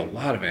creating a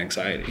lot of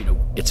anxiety.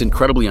 It's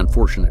incredibly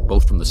unfortunate,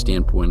 both from the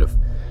standpoint of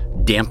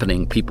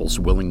dampening people's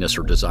willingness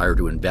or desire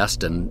to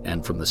invest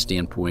and from the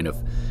standpoint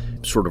of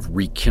sort of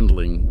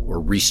rekindling or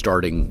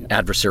restarting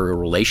adversarial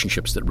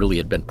relationships that really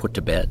had been put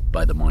to bed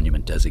by the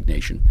monument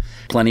designation.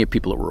 Plenty of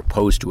people that were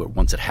opposed to it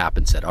once it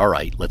happened said, all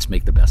right, let's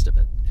make the best of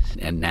it.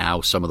 And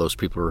now some of those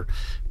people are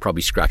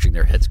probably scratching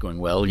their heads going,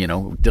 well,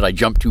 did I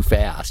jump too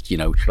fast?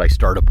 Should I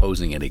start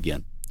opposing it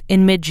again?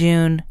 In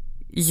mid-June,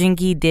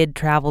 Zinke did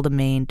travel to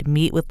Maine to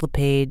meet with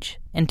LePage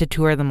and to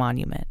tour the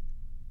monument.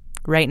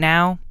 Right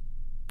now,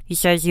 he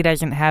says he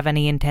doesn't have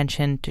any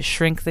intention to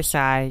shrink the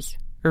size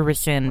or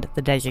rescind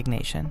the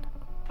designation.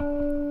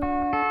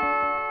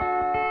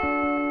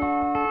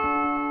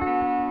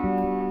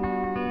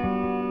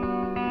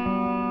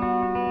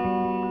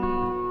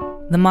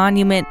 The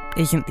monument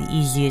isn't the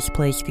easiest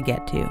place to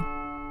get to.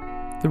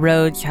 The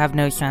roads have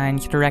no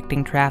signs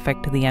directing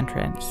traffic to the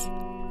entrance.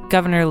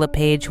 Governor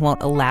LePage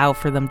won't allow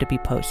for them to be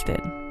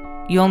posted.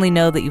 You only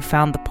know that you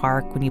found the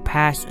park when you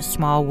pass a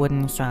small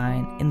wooden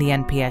sign in the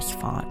NPS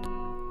font.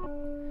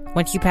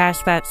 Once you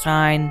pass that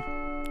sign,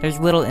 there's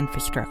little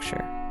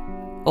infrastructure.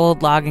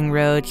 Old logging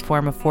roads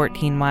form a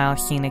 14-mile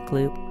scenic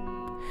loop.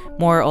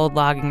 More old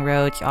logging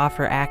roads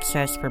offer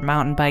access for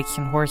mountain bikes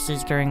and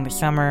horses during the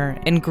summer,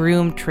 and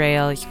groomed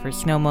trails for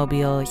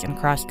snowmobiles and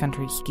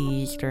cross-country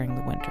skis during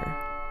the winter.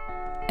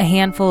 A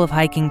handful of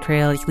hiking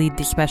trails lead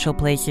to special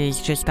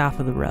places just off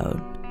of the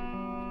road.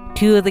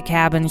 2 of the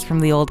cabins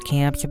from the old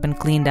camps have been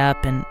cleaned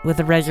up and, with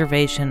a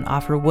reservation,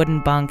 offer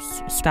wooden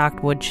bunks, a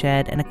stocked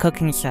woodshed, and a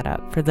cooking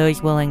setup for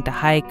those willing to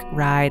hike,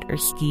 ride, or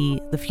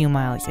ski the few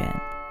miles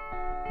in.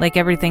 Like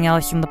everything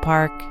else in the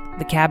park,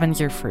 the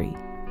cabins are free.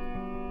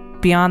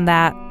 Beyond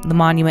that, the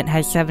monument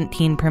has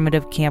 17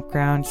 primitive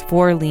campgrounds,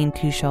 4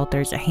 lean-to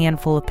shelters, a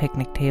handful of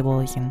picnic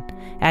tables, and,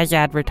 as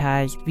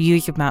advertised,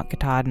 views of Mount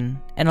Katahdin,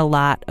 and a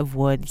lot of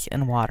woods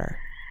and water.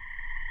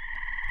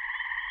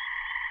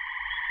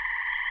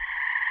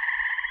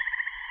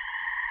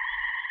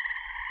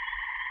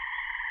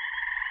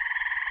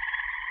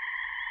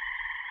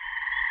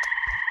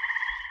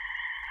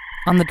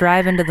 On the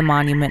drive into the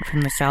monument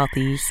from the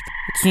southeast,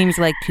 it seems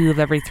like 2 of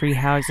every 3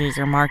 houses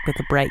are marked with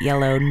a bright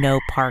yellow "No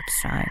Park"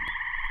 sign.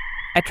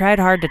 I tried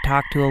hard to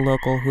talk to a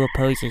local who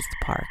opposes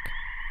the park.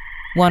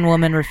 One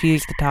woman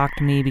refused to talk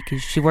to me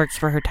because she works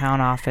for her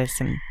town office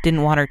and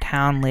didn't want her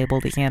town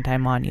labeled as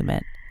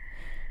anti-monument.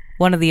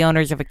 One of the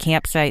owners of a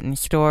campsite and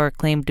store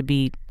claimed to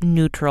be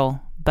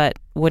neutral, but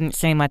wouldn't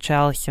say much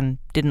else and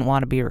didn't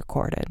want to be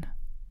recorded.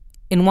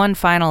 In one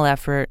final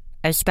effort,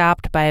 I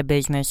stopped by a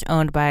business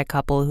owned by a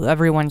couple who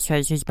everyone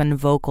says has been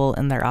vocal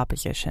in their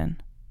opposition.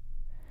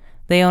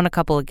 They own a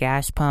couple of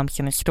gas pumps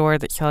and a store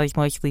that sells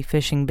mostly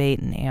fishing bait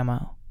and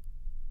ammo.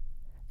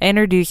 I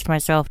introduced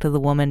myself to the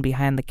woman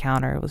behind the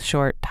counter with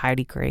short,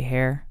 tidy gray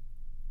hair.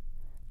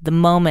 The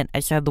moment I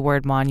said the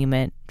word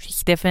monument, she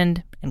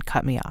stiffened and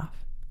cut me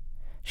off.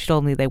 She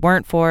told me they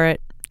weren't for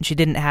it, and she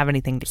didn't have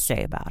anything to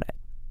say about it.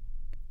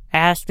 I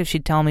asked if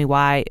she'd tell me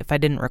why if I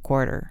didn't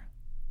record her.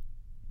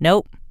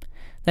 Nope.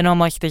 Then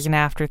almost as an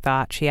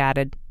afterthought, she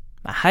added,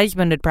 "My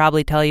husband would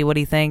probably tell you what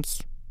he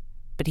thinks,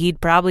 but he'd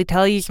probably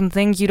tell you some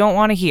things you don't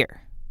want to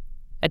hear."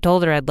 I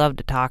told her I'd love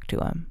to talk to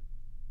him.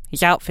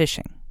 "He's out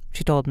fishing,"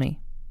 she told me.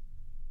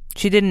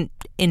 She didn't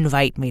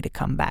invite me to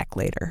come back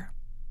later.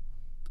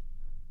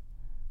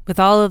 With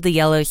all of the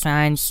yellow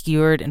signs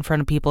skewered in front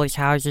of people's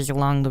houses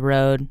along the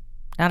road,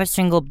 not a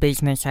single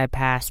business I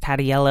passed had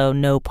a yellow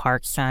 "No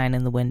Park" sign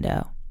in the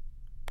window.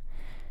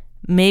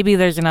 Maybe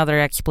there's another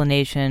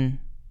explanation,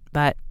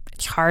 but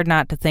it's hard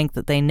not to think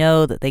that they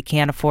know that they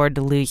can't afford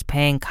to lose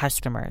paying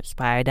customers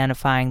by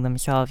identifying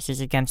themselves as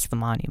against the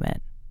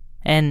monument.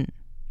 And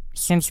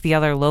since the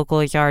other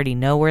locals already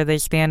know where they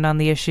stand on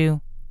the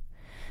issue,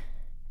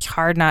 it's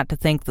hard not to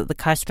think that the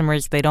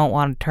customers they don't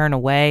want to turn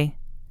away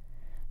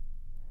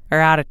are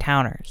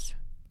out-of-towners,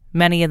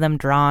 many of them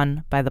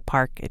drawn by the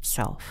park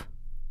itself.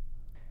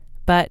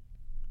 But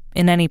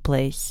in any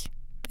place,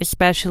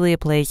 especially a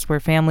place where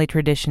family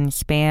traditions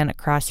span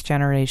across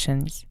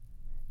generations,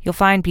 you'll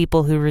find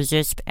people who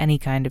resist any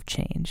kind of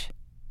change,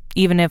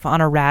 even if on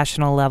a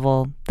rational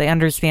level they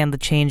understand the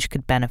change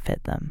could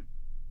benefit them.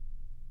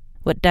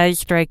 What does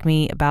strike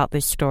me about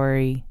this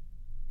story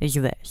is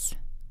this.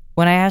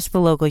 When I asked the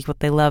locals what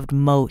they loved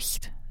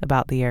most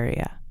about the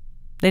area,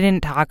 they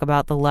didn't talk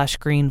about the lush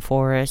green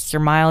forests or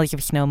miles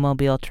of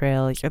snowmobile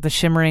trails or the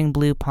shimmering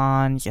blue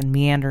ponds and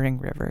meandering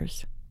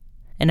rivers.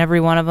 And every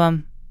one of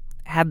them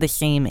had the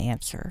same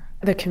answer.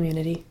 The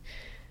community.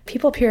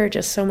 People up here are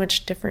just so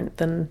much different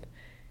than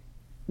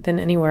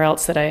anywhere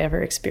else that I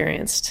ever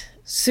experienced.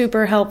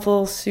 Super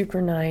helpful,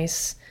 super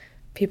nice.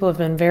 People have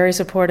been very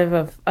supportive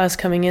of us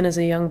coming in as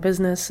a young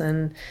business,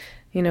 and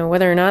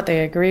whether or not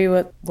they agree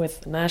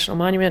with the National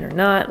Monument or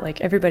not,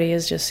 everybody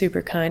is just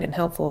super kind and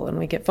helpful. And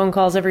we get phone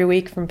calls every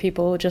week from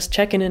people just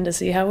checking in to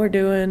see how we're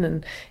doing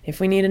and if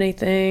we need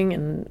anything.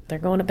 And they're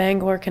going to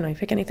Bangor, can I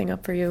pick anything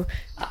up for you?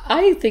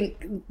 I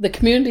think the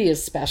community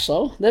is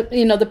special.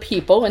 The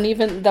people, and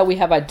even though we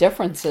have our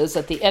differences,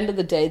 at the end of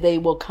the day, they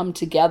will come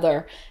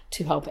together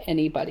to help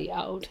anybody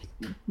out.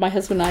 My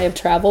husband and I have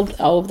traveled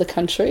all over the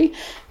country,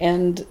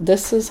 and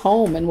this is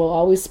home and will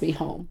always be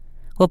home.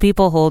 While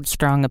people hold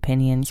strong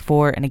opinions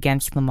for and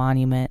against the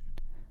monument,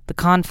 the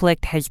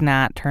conflict has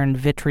not turned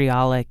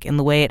vitriolic in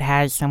the way it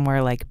has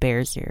somewhere like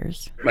Bears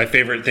Ears. My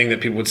favorite thing that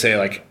people would say,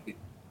 like,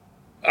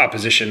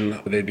 opposition,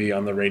 they'd be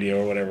on the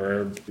radio or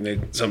whatever.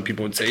 Some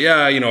people would say,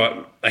 yeah,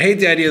 I hate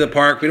the idea of the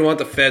park. We don't want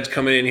the feds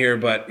coming in here,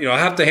 but, I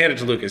have to hand it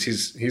to Lucas.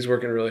 He's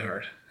working really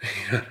hard.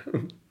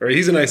 Or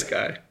he's a nice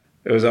guy.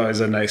 It was always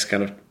a nice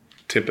kind of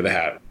tip of the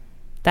hat.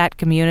 That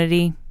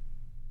community,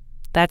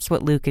 that's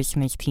what Lucas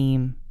and his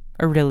team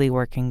are really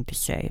working to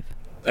save.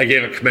 I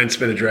gave a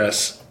commencement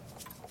address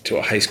to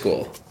a high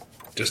school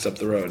just up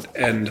the road,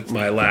 and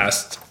my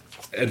last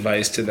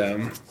advice to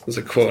them was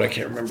a quote. I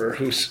can't remember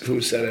who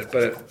said it,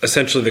 but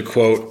essentially the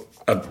quote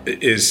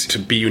is to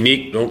be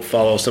unique. Don't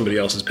follow somebody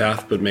else's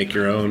path, but make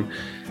your own,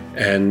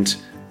 and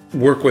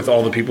work with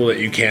all the people that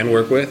you can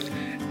work with.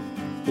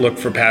 Look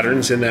for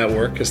patterns in that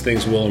work, because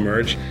things will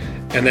emerge,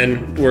 and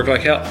then work like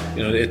hell.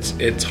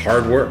 It's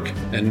hard work,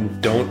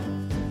 and don't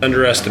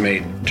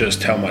underestimate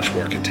just how much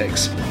work it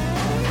takes.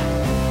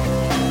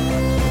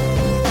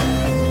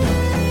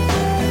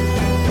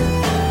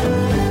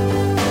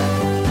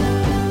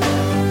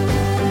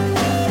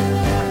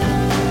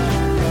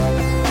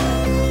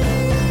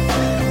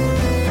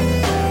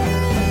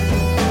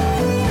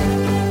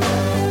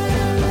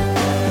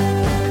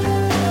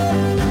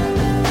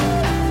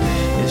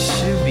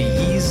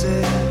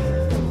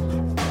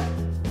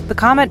 The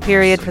comment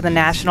period for the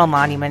national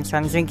monuments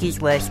on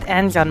Zinke's list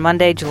ends on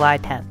Monday, July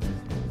 10th.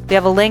 We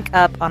have a link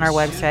up on our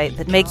website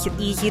that makes it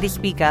easy to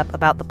speak up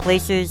about the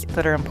places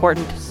that are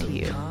important to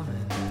you.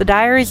 The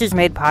Diaries is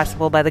made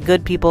possible by the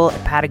good people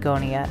at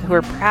Patagonia, who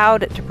are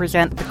proud to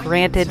present the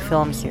Granted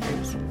film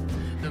series.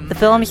 The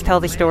films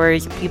tell the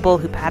stories of people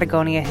who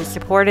Patagonia has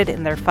supported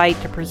in their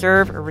fight to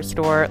preserve or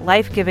restore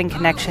life-giving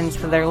connections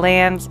to their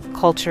lands,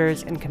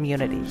 cultures, and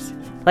communities.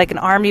 Like an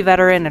Army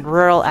veteran in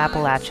rural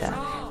Appalachia,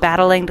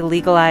 battling to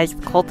legalize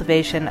the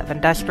cultivation of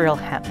industrial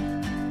hemp.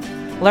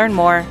 Learn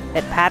more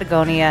at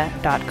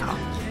patagonia.com.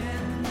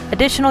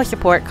 Additional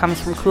support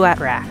comes from Kuat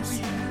Racks.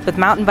 With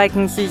mountain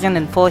biking season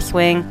in full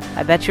swing,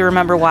 I bet you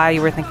remember why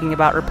you were thinking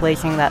about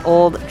replacing that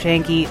old,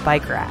 janky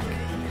bike rack.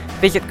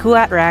 Visit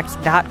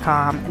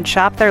kuatracks.com and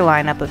shop their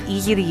lineup of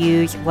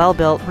easy-to-use,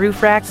 well-built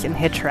roof racks and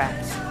hitch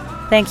racks.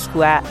 Thanks,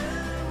 Kuat.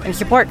 And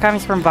support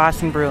comes from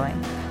Boston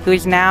Brewing, who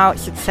has now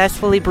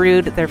successfully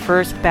brewed their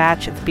first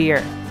batch of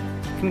beer.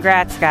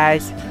 Congrats,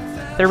 guys.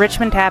 Their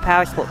Richmond Tap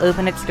House will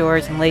open its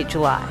doors in late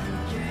July.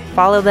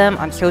 Follow them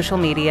on social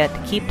media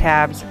to keep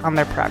tabs on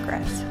their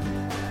progress.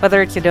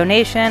 Whether it's a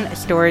donation, a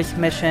story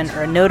submission,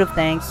 or a note of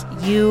thanks,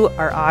 you,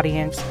 our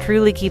audience,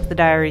 truly keep the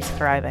Diaries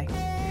thriving.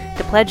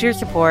 To pledge your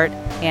support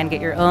and get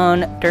your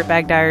own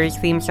Dirtbag Diaries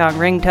theme song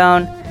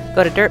ringtone,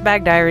 go to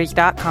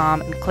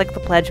dirtbagdiaries.com and click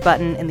the pledge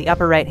button in the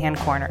upper right-hand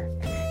corner.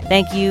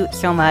 Thank you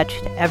so much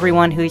to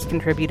everyone who's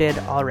contributed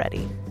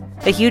already.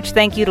 A huge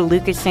thank you to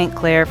Lucas St.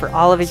 Clair for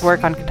all of his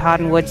work on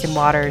Katahdin Woods and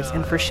Waters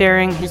and for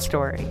sharing his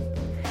story.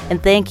 And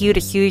thank you to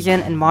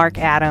Susan and Mark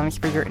Adams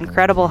for your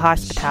incredible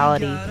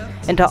hospitality,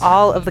 and to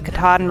all of the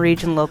Katahdin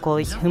region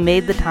locals who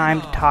made the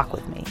time to talk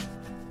with me.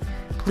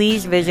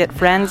 Please visit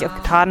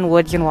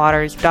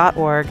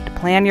friendsofkatahdinwoodsandwaters.org to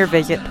plan your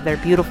visit to their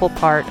beautiful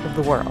part of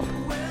the world.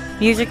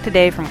 Music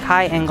today from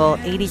Kai Engel,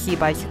 ADC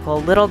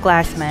Bicycle, Little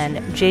Glass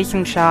Men,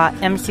 Jason Shaw,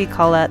 MC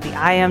Culla, The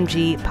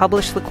IMG,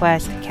 Publish the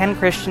Quest, Ken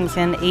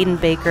Christensen,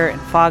 Aiden Baker, and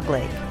Fog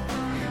Lake.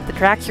 The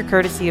tracks are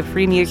courtesy of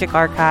Free Music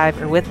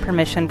Archive or with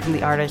permission from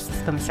the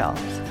artists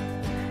themselves.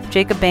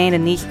 Jacob Bain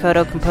and Nis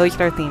Koto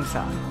composed our theme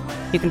song.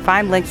 You can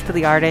find links to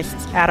the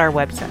artists at our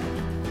website.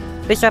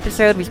 This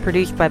episode was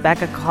produced by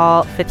Becca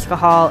Cahal, Fitz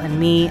Cahal, and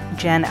me,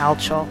 Jen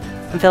Altschul.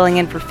 I'm filling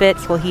in for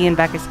Fitz while he and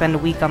Becca spend a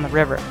week on the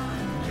river.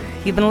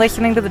 You've been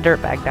listening to the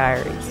Dirtbag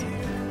Diaries.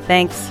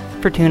 Thanks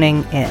for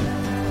tuning in.